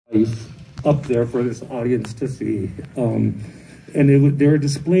life up there for this audience to see. There are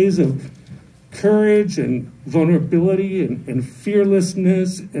displays of courage and vulnerability and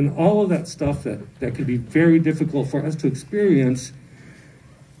fearlessness and all of that stuff that can be very difficult for us to experience.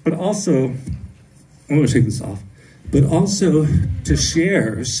 But also, I'm going to take this off, but also to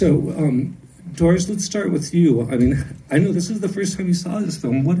share. So, Doris, let's start with you. I mean, I know this is the first time you saw this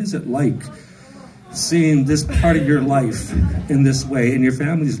film. What is it like seeing this part of your life in this way, in your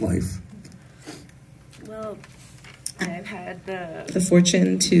family's life? Well, I've had the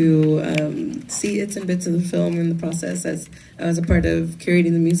fortune to see bits and bits of the film in the process as I was a part of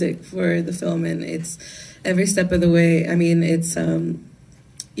curating the music for the film, and it's every step of the way. I mean, it's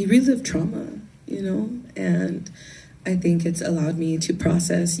you relive trauma, you know, and I think it's allowed me to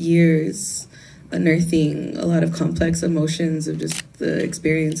process years unearthing a lot of complex emotions of just the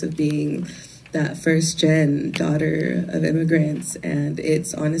experience of being that first-gen daughter of immigrants, and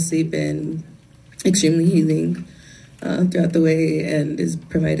it's honestly been extremely healing throughout the way, and has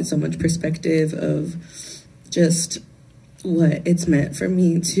provided so much perspective of just what it's meant for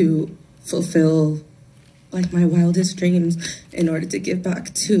me to fulfill like my wildest dreams in order to give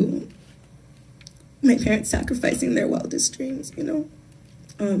back to my parents sacrificing their wildest dreams, you know.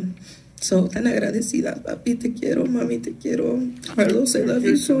 So, tan agradecida, papi, te quiero, mami, te quiero. Carlos, I love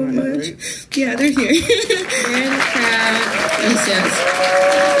you so much. Right? Yeah, they're here. They're in the crowd. Yes.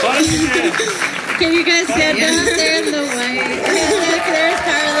 Can you guys stand up? They're in the white. Look, there's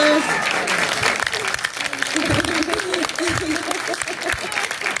Carlos.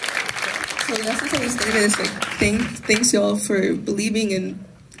 So that's what I was saying is like, thanks y'all for believing in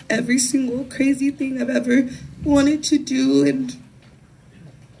every single crazy thing I've ever wanted to do, and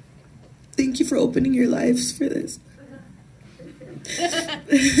thank you for opening your lives for this.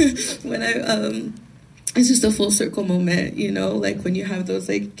 When it's just a full circle moment, you know, like when you have those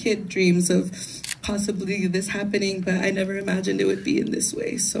like kid dreams of possibly this happening, but I never imagined it would be in this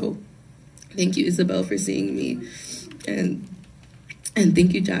way. So thank you, Isabel, for seeing me, and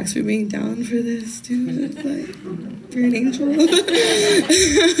thank you, Jax, for being down for this, dude. Like, you're an angel.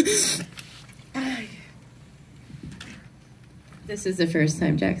 This is the first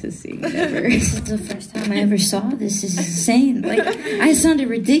time Jax is seeing it ever. This is the first time I ever saw this. This is insane. Like, I sounded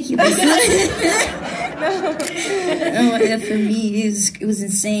ridiculous. No, for me, it was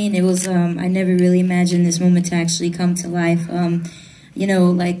insane. It was, I never really imagined this moment to actually come to life. You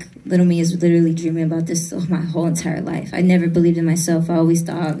know, like, little me is literally dreaming about this my whole entire life. I never believed in myself. I always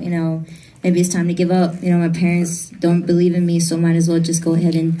thought, you know, maybe it's time to give up. You know, my parents don't believe in me, so might as well just go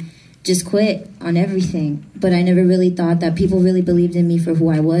ahead and just quit on everything. But I never really thought that people really believed in me for who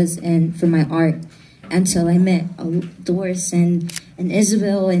I was and for my art until I met Doris and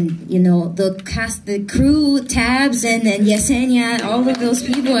Isabel and, you know, the cast, the crew, Tabs, and Yesenia, all of those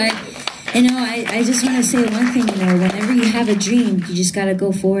people. I just want to say one thing, you know, whenever you have a dream, you just got to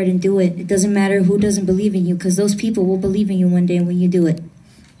go forward and do it. It doesn't matter who doesn't believe in you, because those people will believe in you one day when you do it.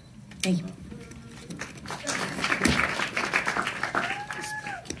 Thank you.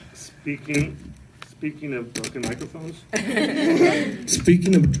 Speaking of broken microphones,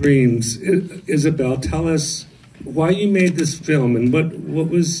 speaking of dreams, Isabel, tell us why you made this film and what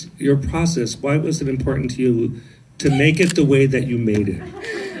was your process? Why was it important to you to make it the way that you made it?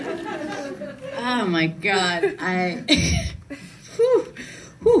 Oh my God, I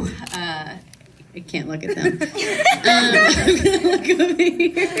can't look at them. I'm gonna look over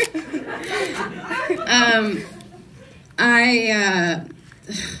here.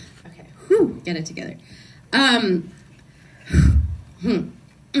 Get it together. I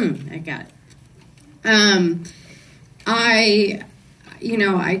got it.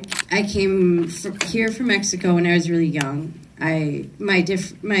 I came here from Mexico when I was really young. My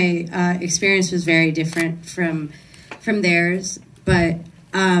experience was very different from theirs, but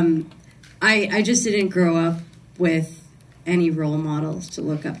I just didn't grow up with any role models to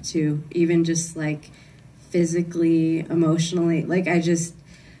look up to, even just like physically, emotionally. Like I just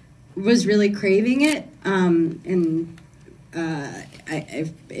was really craving it, in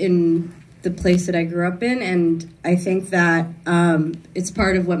the place that I grew up in, and I think that it's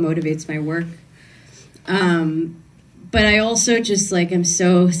part of what motivates my work. But I also just like I'm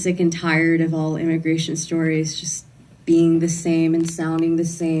so sick and tired of all immigration stories just being the same and sounding the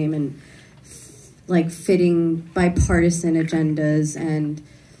same and like fitting bipartisan agendas, and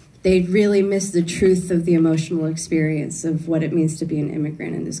they really miss the truth of the emotional experience of what it means to be an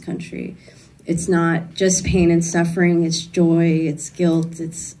immigrant in this country. It's not just pain and suffering, it's joy, it's guilt,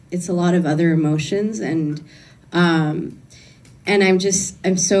 it's a lot of other emotions, and I'm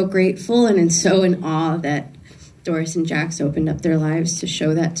so grateful and so in awe that Doris and Jax opened up their lives to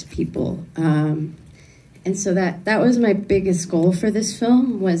show that to people. And so that was my biggest goal for this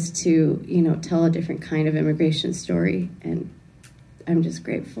film, was to, you know, tell a different kind of immigration story. And I'm just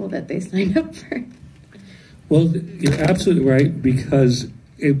grateful that they signed up for it. Well, you're absolutely right, because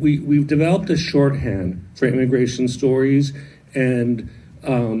we've developed a shorthand for immigration stories, and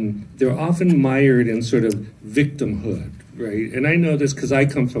they're often mired in sort of victimhood, right? And I know this because I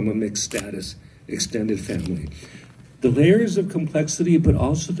come from a mixed status extended family. The layers of complexity, but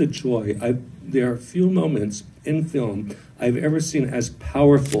also the joy. There are few moments in film I've ever seen as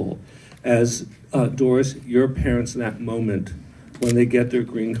powerful as, Doris, your parents in that moment when they get their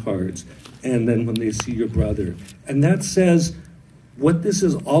green cards, and then when they see your brother. And that says what this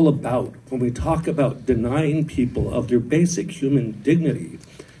is all about when we talk about denying people of their basic human dignity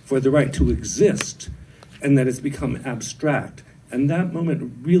for the right to exist, and that it's become abstract. And that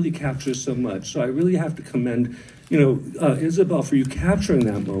moment really captures so much. So I really have to commend, you know, Isabel, for you capturing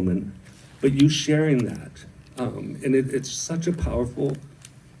that moment, but you sharing that. And it's such a powerful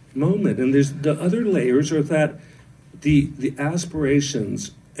moment. And there's the other layers are that the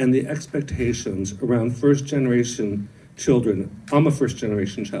aspirations and the expectations around first-generation children. I'm a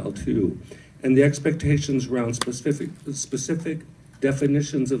first-generation child too, and the expectations around specific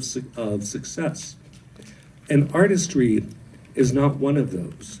definitions of success. And artistry is not one of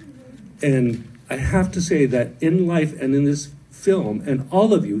those. And I have to say that in life and in this film, and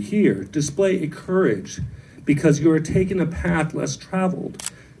all of you here display a courage, because you are taking a path less traveled.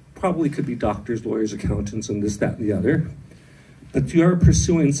 Probably could be doctors, lawyers, accountants, and this, that, and the other. But you are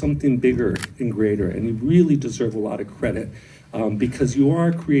pursuing something bigger and greater, and you really deserve a lot of credit, because you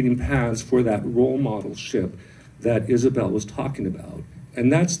are creating paths for that role modelship that Isabel was talking about.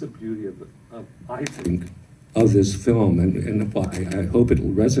 And that's the beauty of I think, of this film, and why I hope it'll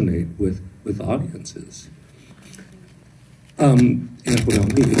resonate with audiences. And well,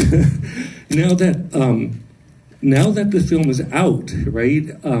 me. Now that the film is out, right?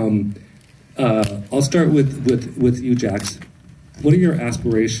 I'll start with you, Jax. What are your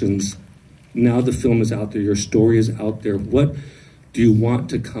aspirations now the film is out there, your story is out there? What do you want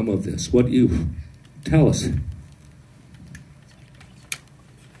to come of this? What do you tell us?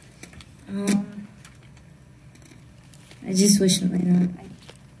 I just wish,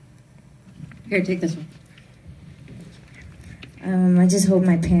 Here, take this one. I just hope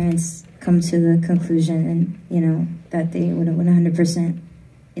my parents come to the conclusion, and that they would 100%,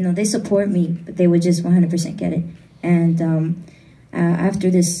 they support me, but they would just 100% get it. And after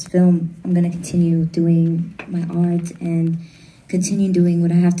this film, I'm gonna continue doing my art and continue doing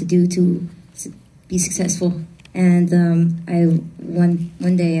what I have to do to be successful. And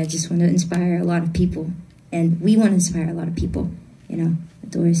one day I just want to inspire a lot of people, and we want to inspire a lot of people.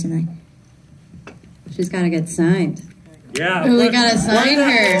 Doris and I. She's got to get signed. Yeah, we gotta sign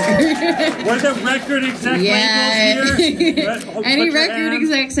her. We're the record exec labels here. Any record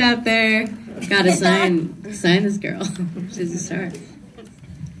execs out there, gotta sign this girl. She's a star.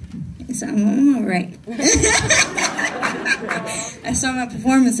 So I'm all right. I saw my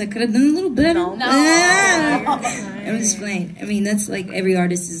performance. I could have done a little better. No. I'm just playing. I mean, that's like every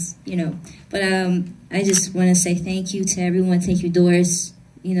artist is, But I just want to say thank you to everyone. Thank you, Doris,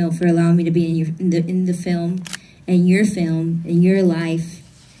 for allowing me to be in the film. And your film, and your life.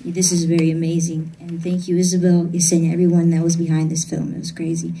 This is very amazing. And thank you, Isabel, and everyone that was behind this film. It was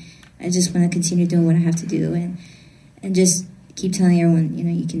crazy. I just want to continue doing what I have to do, and just keep telling everyone,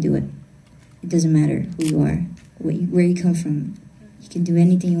 you can do it. It doesn't matter who you are, where you come from. You can do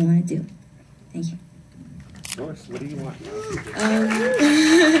anything you want to do. Thank you. Doris, what do you want?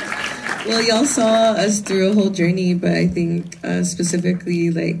 Well, y'all saw us through a whole journey, but I think specifically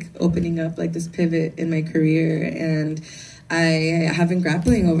opening up this pivot in my career, and I have been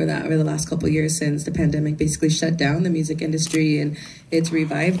grappling over that over the last couple of years since the pandemic basically shut down the music industry, and it's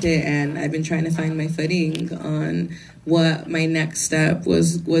revived it, and I've been trying to find my footing on what my next step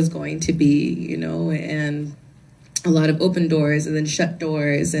was going to be, and a lot of open doors and then shut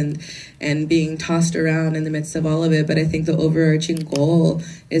doors and being tossed around in the midst of all of it. But I think the overarching goal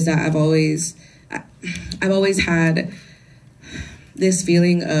is that I've always had this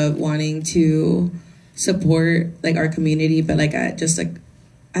feeling of wanting to support our community, but at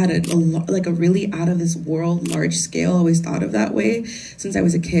a really out of this world large scale. I always thought of that way since I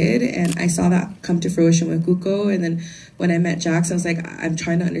was a kid, and I saw that come to fruition with Cuco. And then when I met Jax, I was like, I'm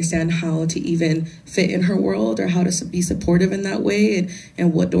trying to understand how to even fit in her world, or how to be supportive in that way,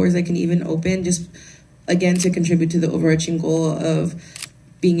 and what doors I can even open, just again to contribute to the overarching goal of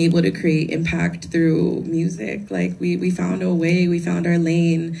being able to create impact through music. We found a way, we found our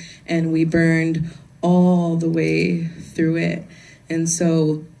lane, and we burned all the way through it. And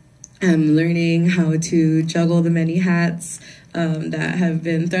so I'm learning how to juggle the many hats that have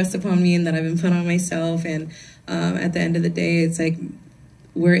been thrust upon me and that I've been put on myself. And at the end of the day, it's like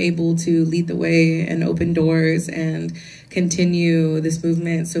we're able to lead the way and open doors and continue this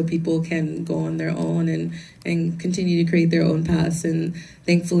movement so people can go on their own and continue to create their own paths. And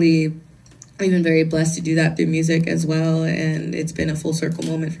thankfully, I've been very blessed to do that through music as well. And it's been a full circle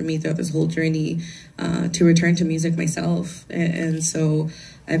moment for me throughout this whole journey to return to music myself. And so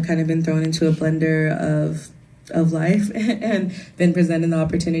I've kind of been thrown into a blender of life and been presented the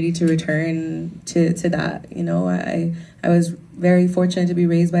opportunity to return to that. You know, I was very fortunate to be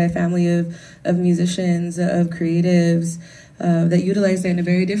raised by a family of musicians, of creatives that utilized it in a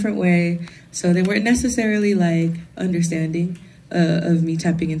very different way. So they weren't necessarily like understanding of me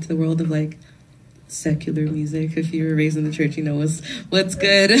tapping into the world of like secular music. If you were raised in the church, you know what's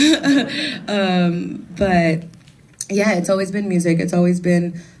good. But yeah, it's always been music. It's always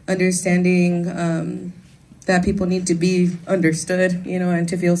been understanding that people need to be understood, you know, and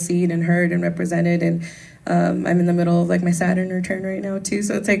to feel seen and heard and represented. And I'm in the middle of like my Saturn return right now too,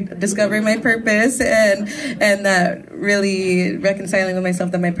 so it's like discovering my purpose and that really reconciling with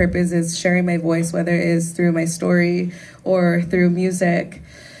myself that my purpose is sharing my voice, whether it is through my story or through music.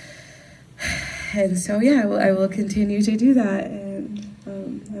 And so yeah, I will continue to do that, and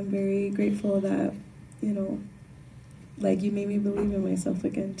I'm very grateful that, you know, like you made me believe in myself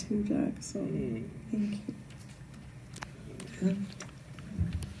again too, Jack. So thank you.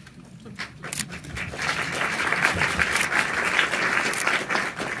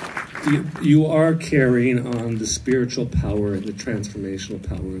 You are carrying on the spiritual power and the transformational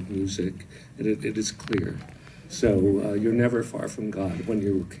power of music, and it is clear. So you're never far from God when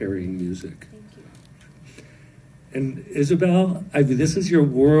you're carrying music. Thank you. And Isabel, this is your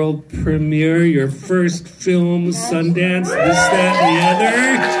world premiere, your first film, Sundance, this, that, and the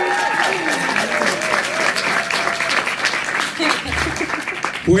other.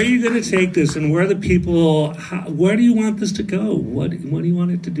 Where are you going to take this, and where are the people? Where do you want this to go? What do you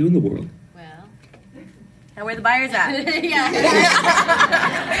want it to do in the world? Well, and where the buyers at? Yeah.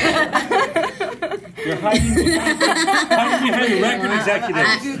 You're hiding behind the record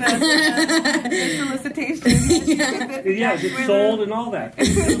executives. Solicitation. Yeah, it's sold and all that.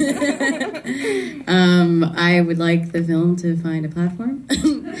 I would like the film to find a platform.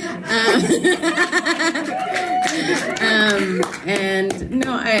 And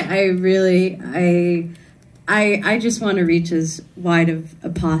no, I really just want to reach as wide of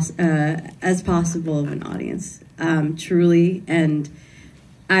as possible of an audience, truly. And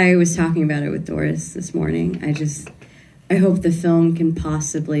I was talking about it with Doris this morning. I hope the film can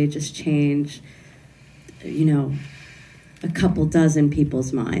possibly just change, you know, a couple dozen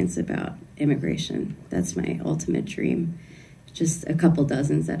people's minds about immigration. That's my ultimate dream. Just a couple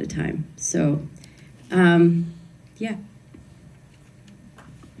dozens at a time. So, yeah.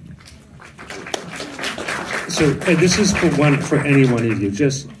 So this is for any one of you.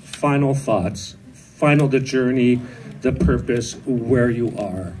 Just final thoughts, the journey, the purpose, where you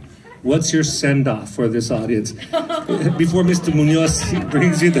are. What's your send-off for this audience? Before Mr. Muñoz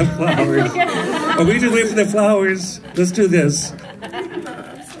brings you the flowers. Oh, we just wait for the flowers. Let's do this.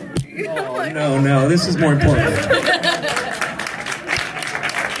 Oh, no, this is more important.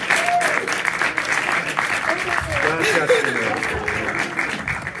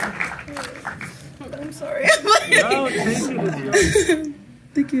 I'm sorry. No,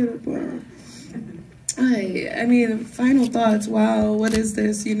 Thank you. I mean, final thoughts. Wow, what is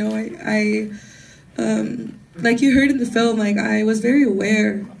this? You know, I like you heard in the film, like I was very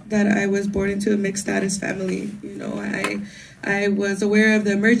aware that I was born into a mixed status family. You know, I was aware of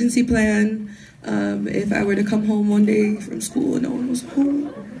the emergency plan. If I were to come home one day from school and no one was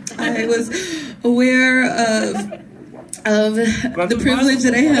home, I was aware of the privilege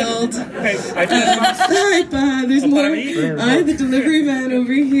that I held. Hi, Pa. There's more. I'm the delivery man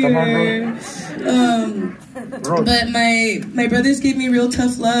over here. But my brothers gave me real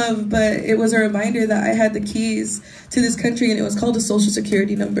tough love, but it was a reminder that I had the keys to this country, and it was called a social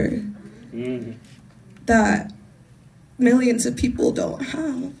security number that millions of people don't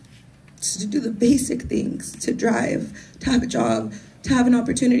have, to do the basic things, to drive, to have a job, to have an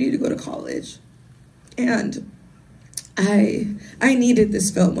opportunity to go to college. And I needed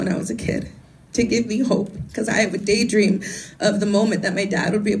this film when I was a kid to give me hope, because I have a daydream of the moment that my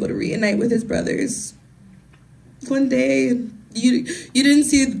dad would be able to reunite with his brothers one day. You didn't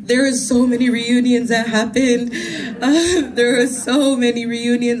see, there were so many reunions that happened. There were so many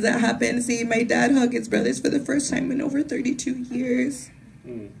reunions that happened. Seeing my dad hug his brothers for the first time in over 32 years.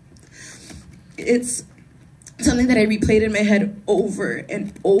 it's something that I replayed in my head over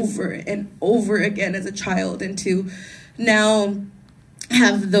and over and over again as a child, and to now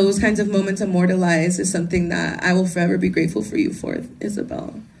have those kinds of moments immortalized is something that I will forever be grateful for you for,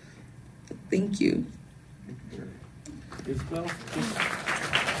 Isabel. Thank you. Isabel?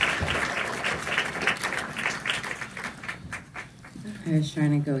 I was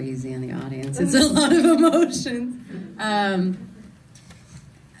trying to go easy on the audience. It's a lot of emotions.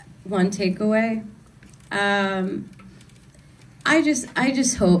 One takeaway. I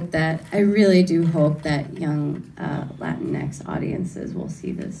just hope that, I really do hope that young Latinx audiences will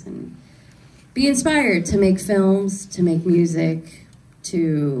see this and be inspired to make films, to make music,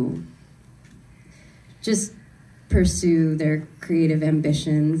 to just pursue their creative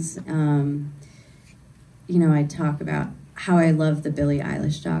ambitions. You know, I talk about how I love the Billie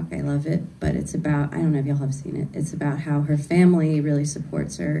Eilish doc. I love it, but it's about, I don't know if y'all have seen it, it's about how her family really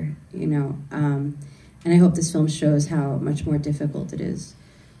supports her, you know, and I hope this film shows how much more difficult it is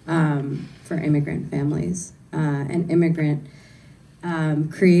for immigrant families and immigrant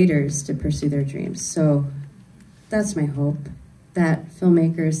creators to pursue their dreams. So that's my hope, that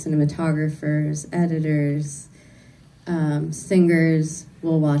filmmakers, cinematographers, editors, singers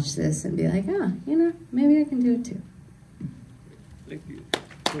will watch this and be like, ah, you know, maybe I can do it too. Thank you.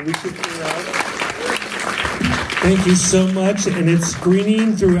 Thank you so much, and it's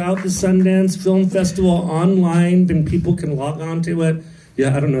screening throughout the Sundance Film Festival online, and people can log on to it.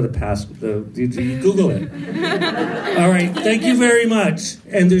 Yeah, I don't know the password. You Google it. All right, thank you very much.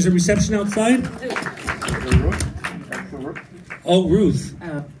 And there's a reception outside? Oh, Ruth.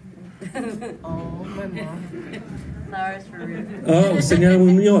 Oh, my mom. Flowers for Ruth. Oh, Señora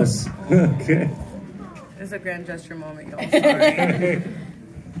Muñoz. Okay. It's a grand gesture moment, y'all. Sorry.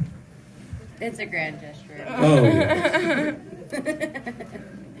 It's a grand gesture. Oh.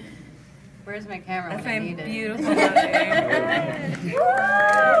 Where's my camera when I need it? Beautiful.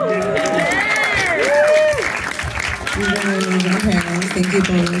 Thank you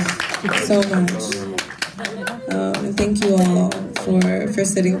both so much. And thank you all for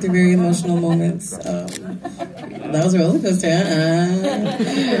sitting through very emotional moments. That was a roller coaster.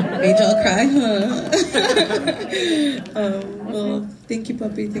 Made y'all cry, huh? Well, thank you,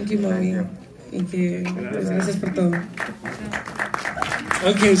 Puppy. Thank you, Mommy. Thank you. Gracias por todo.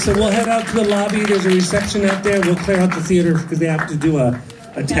 Okay, so we'll head out to the lobby. There's a reception out there. We'll clear out the theater because they have to do a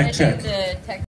tech check.